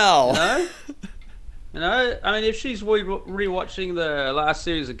 Absolutely. Well. You know, I mean, if she's rewatching the last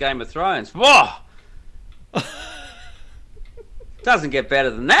series of Game of Thrones, whoa! Doesn't get better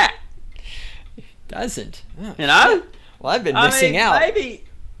than that. Doesn't. Oh, you know? Well, I've been missing out. Maybe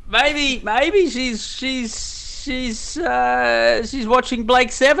she's watching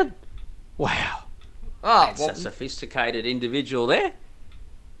Blake Seven. Wow. Oh, That's a sophisticated individual there.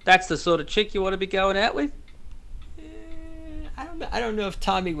 That's the sort of chick you want to be going out with. I don't know if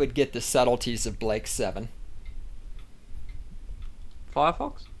Tommy would get the subtleties of Blake Seven.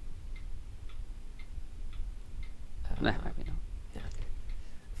 Firefox? No, maybe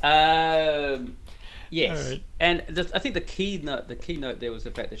not. Yes, right. And I think the keynote there was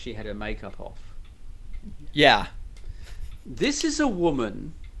the fact that she had her makeup off. Yeah. This is a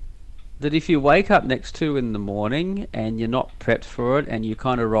woman that if you wake up next to in the morning and you're not prepped for it and you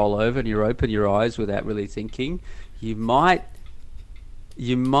kind of roll over and you open your eyes without really thinking, you might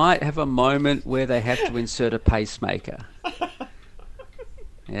have a moment where they have to insert a pacemaker.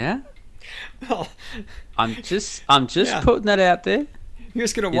 Yeah? Well, I'm just putting that out there. You're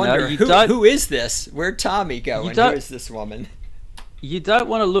just going to wonder, who is this? Where'd Tommy go? And who is this woman? You don't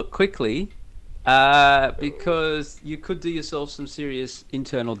want to look quickly because you could do yourself some serious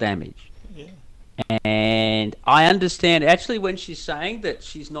internal damage. Yeah. And I understand, actually, when she's saying that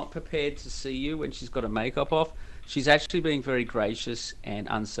she's not prepared to see you when she's got her makeup off, she's actually being very gracious and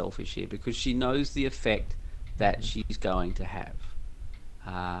unselfish here because she knows the effect that she's going to have.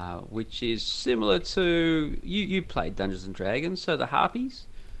 which is similar to you played Dungeons and Dragons, so the Harpies.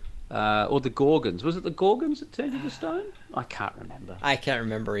 Or the Gorgons. Was it the Gorgons that turned into stone? I can't remember. I can't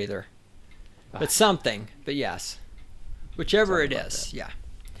remember either. But something. But yes. Whichever Something it like is. that. Yeah.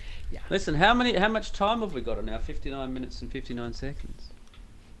 Yeah. Listen, how much time have we got now? 59 minutes and 59 seconds.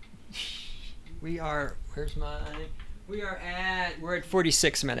 Where's mine? We're at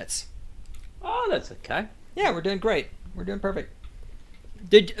 46 minutes. Oh, that's okay. Yeah, we're doing great. We're doing perfect.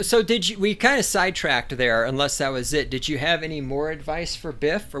 We kind of sidetracked there, unless that was it. Did you have any more advice for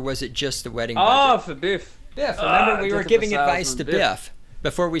Biff, or was it just the wedding budget? Oh, for Biff. Biff, remember we were giving advice to Biff. Biff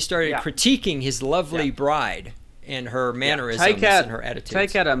before we started critiquing his lovely bride and her mannerisms and her attitudes.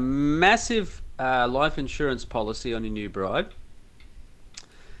 Take out a massive life insurance policy on your new bride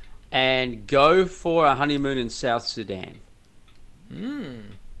and go for a honeymoon in South Sudan.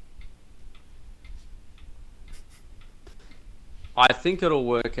 I think it'll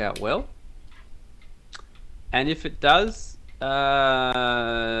work out well. And if it does, give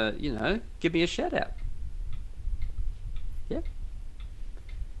me a shout out. Yeah.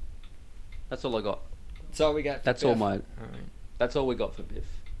 That's all I got. That's all we got. That's all my. That's all we got for Biff.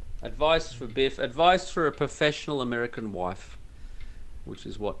 Advice for Biff. Advice for a professional American wife, which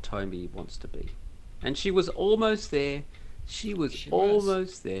is what Tommy wants to be. And she was almost there. She was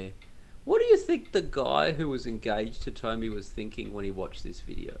almost there. What do you think the guy who was engaged to Tommy was thinking when he watched this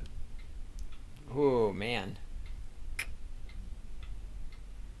video? Oh man.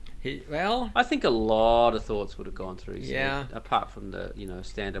 I think a lot of thoughts would have gone through his head, apart from the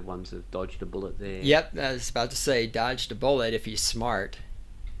standard ones of dodged a bullet there. Yep, I was about to say dodged a bullet if he's smart.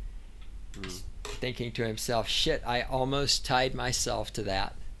 Thinking to himself, shit, I almost tied myself to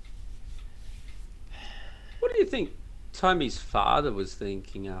that. What do you think Tommy's father was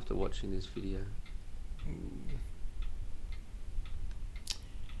thinking after watching this video? I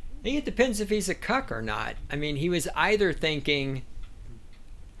think it depends if he's a cuck or not. I mean, he was either thinking,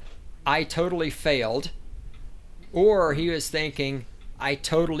 I totally failed, or he was thinking, I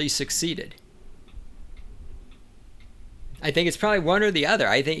totally succeeded. I think it's probably one or the other.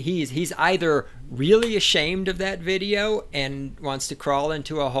 I think he's either really ashamed of that video and wants to crawl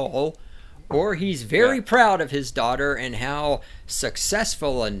into a hole, or he's very proud of his daughter and how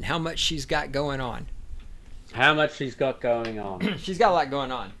successful and how much she's got going on. How much she's got going on. She's got a lot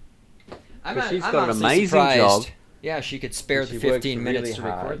going on. She's got an amazing job. Yeah, she could spare the 15 minutes to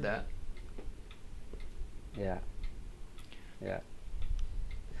record that. Yeah. Yeah.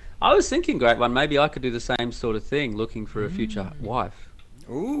 I was thinking, great one, maybe I could do the same sort of thing, looking for a future wife.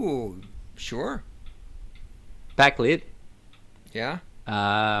 Ooh, sure. Backlit. Yeah.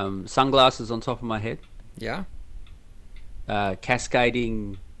 Sunglasses on top of my head. Yeah.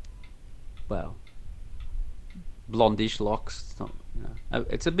 Cascading, well, blondish locks. It's not,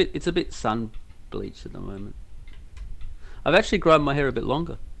 it's a bit sun bleached at the moment. I've actually grown my hair a bit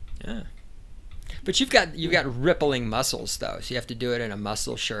longer. Yeah. But you've got rippling muscles though, so you have to do it in a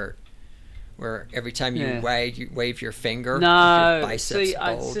muscle shirt, where every time you wave your finger, your biceps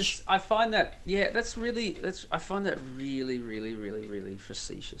bulge. I find that I find that really, really, really, really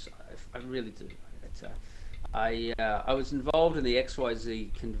facetious. I really do. I was involved in the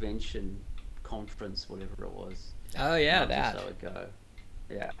XYZ convention conference, whatever it was. Oh yeah, that. So ago.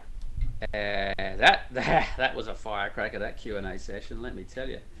 Yeah. That was a firecracker, that Q&A session, let me tell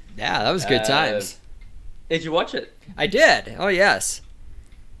you. Yeah, that was good times. Did you watch it? I did. Oh, yes.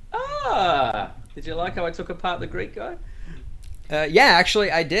 Did you like how I took apart the Greek guy? Yeah,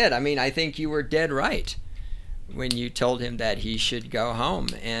 actually, I did. I mean, I think you were dead right when you told him that he should go home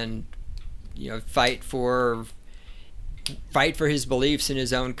and, fight for his beliefs in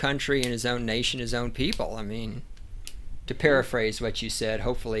his own country and his own nation, his own people. I mean, to paraphrase what you said,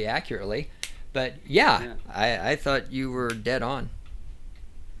 hopefully accurately. But yeah. I thought you were dead on.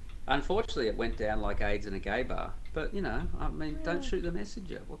 Unfortunately, it went down like AIDS in a gay bar. But, don't shoot the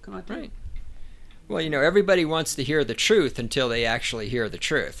messenger. What can I do? Right. Well, everybody wants to hear the truth until they actually hear the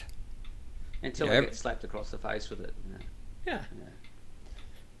truth. Until they get slapped across the face with it. Yeah.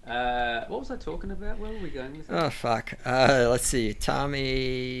 What was I talking about? Where were we going with that? Oh, fuck. Let's see. Tommy...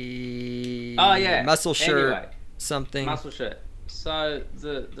 Oh, yeah. Muscle shirt. Anyway, something. Muscle shirt. So,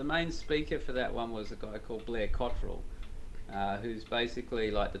 the main speaker for that one was a guy called Blair Cottrell. Who's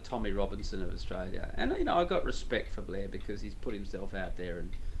basically like the Tommy Robinson of Australia, and I got respect for Blair because he's put himself out there,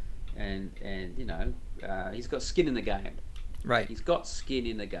 and he's got skin in the game. Right. He's got skin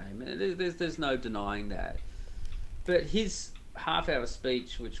in the game, and there's no denying that. But his half-hour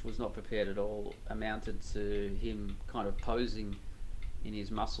speech, which was not prepared at all, amounted to him kind of posing in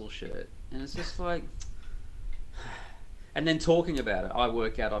his muscle shirt, and it's just like, and then talking about it. I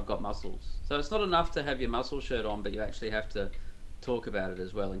work out, I've got muscles. So it's not enough to have your muscle shirt on, but you actually have to talk about it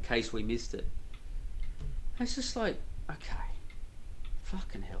as well in case we missed it. It's just like, okay,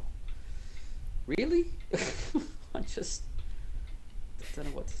 fucking hell. Really? I don't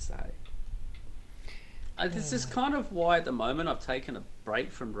know what to say. This is kind of why at the moment I've taken a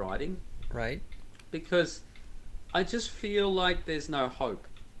break from writing. Right. Because I just feel like there's no hope.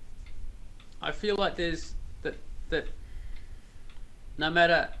 I feel like there's that no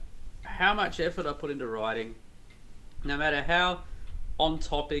matter how much effort I put into writing, no matter how on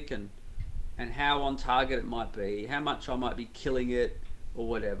topic and how on target it might be, how much I might be killing it or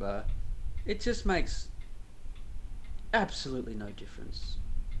whatever, it just makes absolutely no difference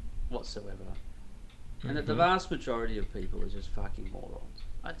whatsoever. And that the vast majority of people are just fucking morons.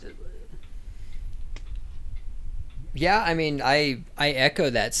 Yeah, I mean, I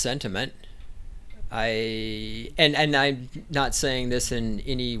echo that sentiment. And I'm not saying this in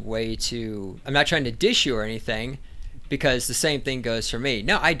any way I'm not trying to dish you or anything, because the same thing goes for me.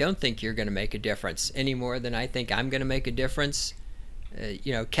 No, I don't think you're going to make a difference any more than I think I'm going to make a difference.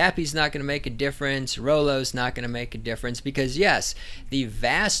 Cappy's not going to make a difference. Rolo's not going to make a difference, because yes, the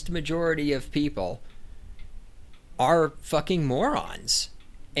vast majority of people are fucking morons.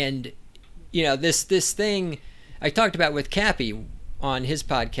 And this thing I talked about with Cappy on his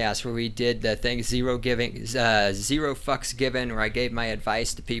podcast, where we did the thing zero fucks given, where I gave my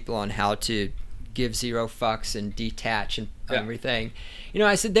advice to people on how to give zero fucks and detach and everything.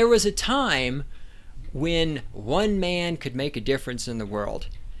 I said there was a time when one man could make a difference in the world,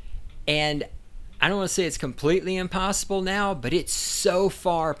 and I don't want to say it's completely impossible now, but it's so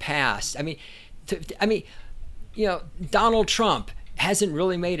far past. Donald Trump hasn't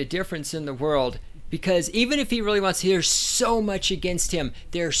really made a difference in the world, because even if he really wants to, there's so much against him.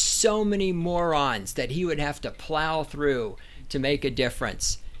 There's so many morons that he would have to plow through to make a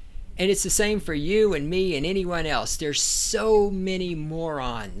difference. And it's the same for you and me and anyone else. There's so many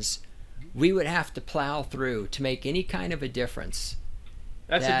morons we would have to plow through to make any kind of a difference.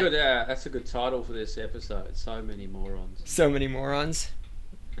 That's a good title for this episode. So many morons. So many morons.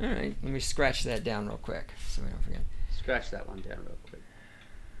 All right, let me scratch that down real quick so we don't forget. Scratch that one down real quick.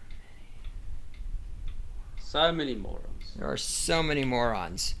 So many morons. There are so many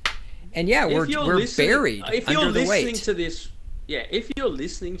morons. And yeah, we're buried under the weight. If you're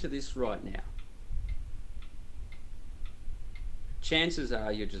listening to this right now, chances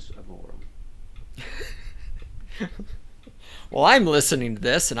are you're just a moron. Well, I'm listening to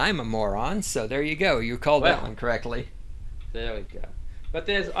this and I'm a moron, so there you go. You called that one correctly. There we go. But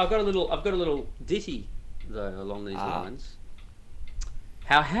I've got a little ditty though along these lines.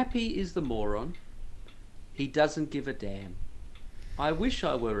 How happy is the moron? He doesn't give a damn. I wish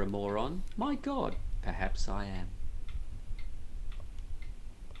I were a moron. My God, perhaps I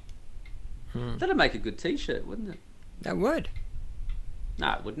am. That'd make a good T-shirt, wouldn't it? That would.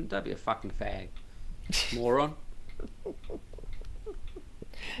 No, it wouldn't. That'd be a fucking fag. Moron.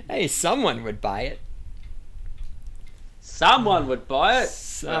 Hey, someone would buy it. Someone would buy it.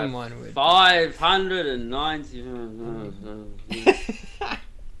 Someone would. 590.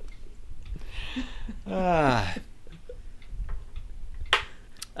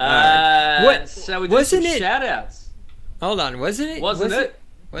 So we did some shout-outs. Hold on, wasn't it?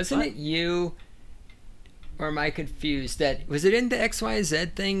 Wasn't it you, or am I confused? Was it in the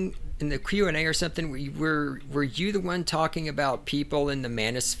XYZ thing in the Q&A or something? Were you the one talking about people in the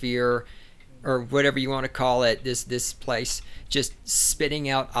manosphere, or whatever you want to call it, this place, just spitting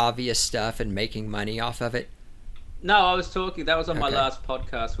out obvious stuff and making money off of it? No, I was talking. That was on my last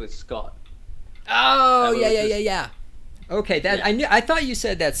podcast with Scott. Oh, yeah. Okay, I thought you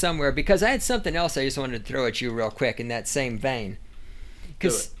said that somewhere, because I had something else I just wanted to throw at you real quick in that same vein.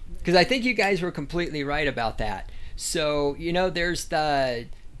 Because I think you guys were completely right about that. So, there's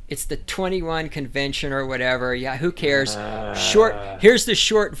it's the 21 convention or whatever. Yeah, who cares? Here's the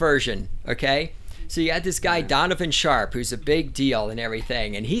short version, okay? So you got this guy, Donovan Sharp, who's a big deal and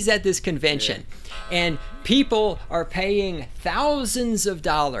everything, and he's at this convention. And people are paying thousands of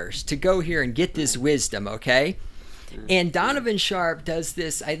dollars to go here and get this wisdom, okay? And Donovan Sharp does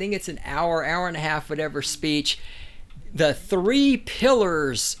this, I think it's an hour and a half, whatever, speech. The 3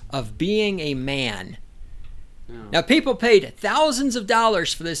 pillars of being a man. Now, people paid thousands of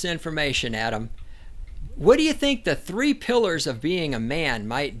dollars for this information, Adam. What do you think the 3 pillars of being a man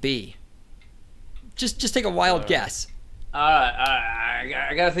might be? Just take a wild guess. All right.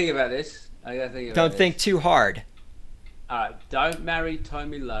 I got to think about this. Don't think too hard. All right. Don't marry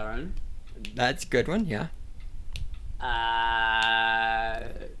Tomi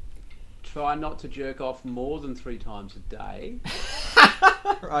try not to jerk off more than 3 times a day.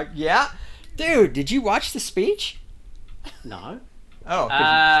 Yeah. Dude, did you watch the speech? No. Oh,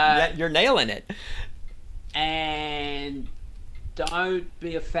 'cause you're nailing it. And don't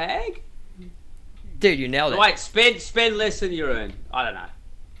be a fag. Dude, you nailed it. Wait, spend less than you earn. I don't know.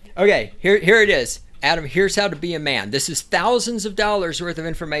 Okay, here it is. Adam, here's how to be a man. This is thousands of dollars worth of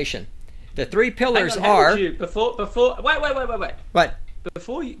information. The 3 pillars Hang on, are... before wait. What?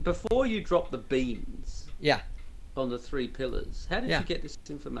 Before you drop the beans Yeah. on the 3 pillars, how did Yeah. you get this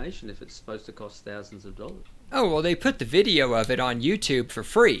information if it's supposed to cost thousands of dollars? Oh, well, they put the video of it on YouTube for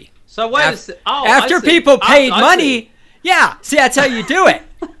free. So wait a second. Oh, after I see. people paid I money... see. Yeah, see, that's how you do it.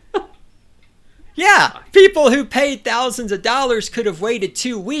 Yeah, people who paid thousands of dollars could have waited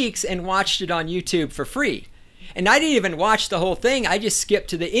 2 weeks and watched it on YouTube for free. And I didn't even watch the whole thing. I just skipped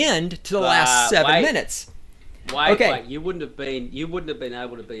to the end to the last 7 minutes. Wait, you wouldn't have been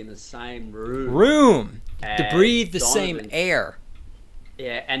able to be in the same room to breathe the Donovan. same air.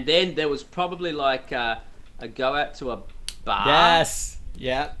 Yeah, and then there was probably like a go out to a bar. Yes.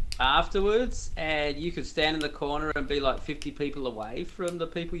 Yeah. Afterwards, and you could stand in the corner and be like 50 people away from the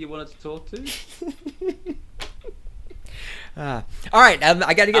people you wanted to talk to. All right,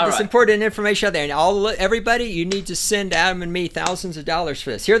 I got to get All this right. important information out there, and everybody, you need to send Adam and me thousands of dollars for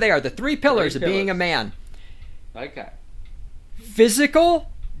this. Here they are, the 3 pillars of being a man: Okay.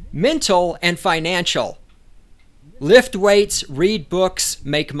 physical, mental, and financial. Lift weights, read books,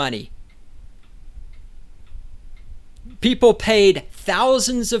 make money. People paid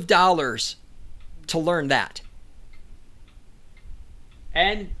thousands of dollars to learn that.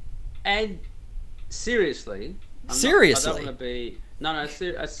 And seriously, Seriously. I don't want to be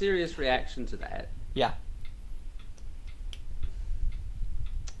a serious reaction to that. Yeah.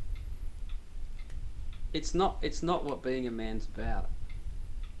 It's not what being a man's about.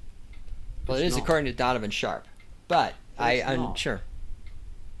 Well, it It's is not. according to Donovan Sharp, but It's I'm not. sure.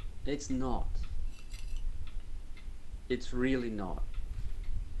 It's not. It's really not.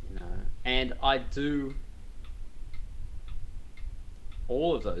 You know, and I do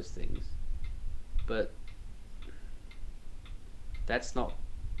all of those things, but that's not.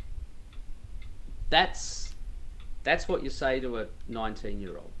 That's what you say to a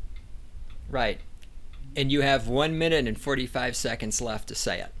 19-year-old. Right. And you have 1 minute and 45 seconds left to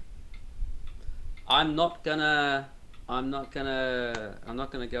say it. I'm not gonna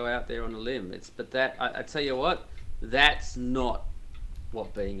go out there on a limb. I tell you what, that's not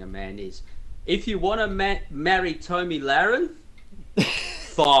what being a man is. If you want to marry Tommy Lahren,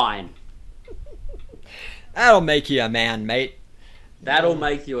 fine. That'll make you a man, mate. That'll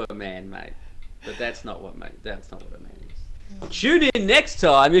make you a man, mate. But that's not what a man is. Tune in next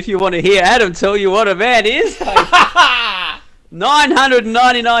time if you want to hear Adam tell you what a man is.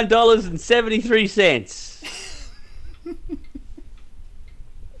 $999.73.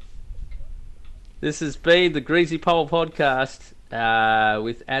 This has been the Greasy Pole Podcast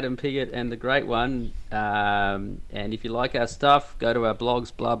with Adam Piggott and the Great One. And if you like our stuff, go to our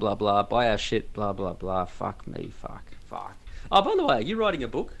blogs, blah, blah, blah. Buy our shit, blah, blah, blah. Fuck me, fuck. Oh, by the way, are you writing a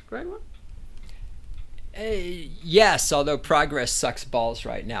book, Great One? Yes, although progress sucks balls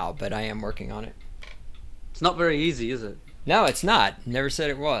right now, but I am working on it. It's not very easy, is it? No, it's not. Never said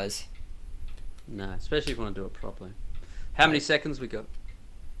it was. No, especially if you want to do it properly. How many seconds we got?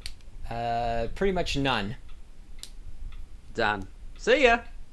 Pretty much none. Done. See ya.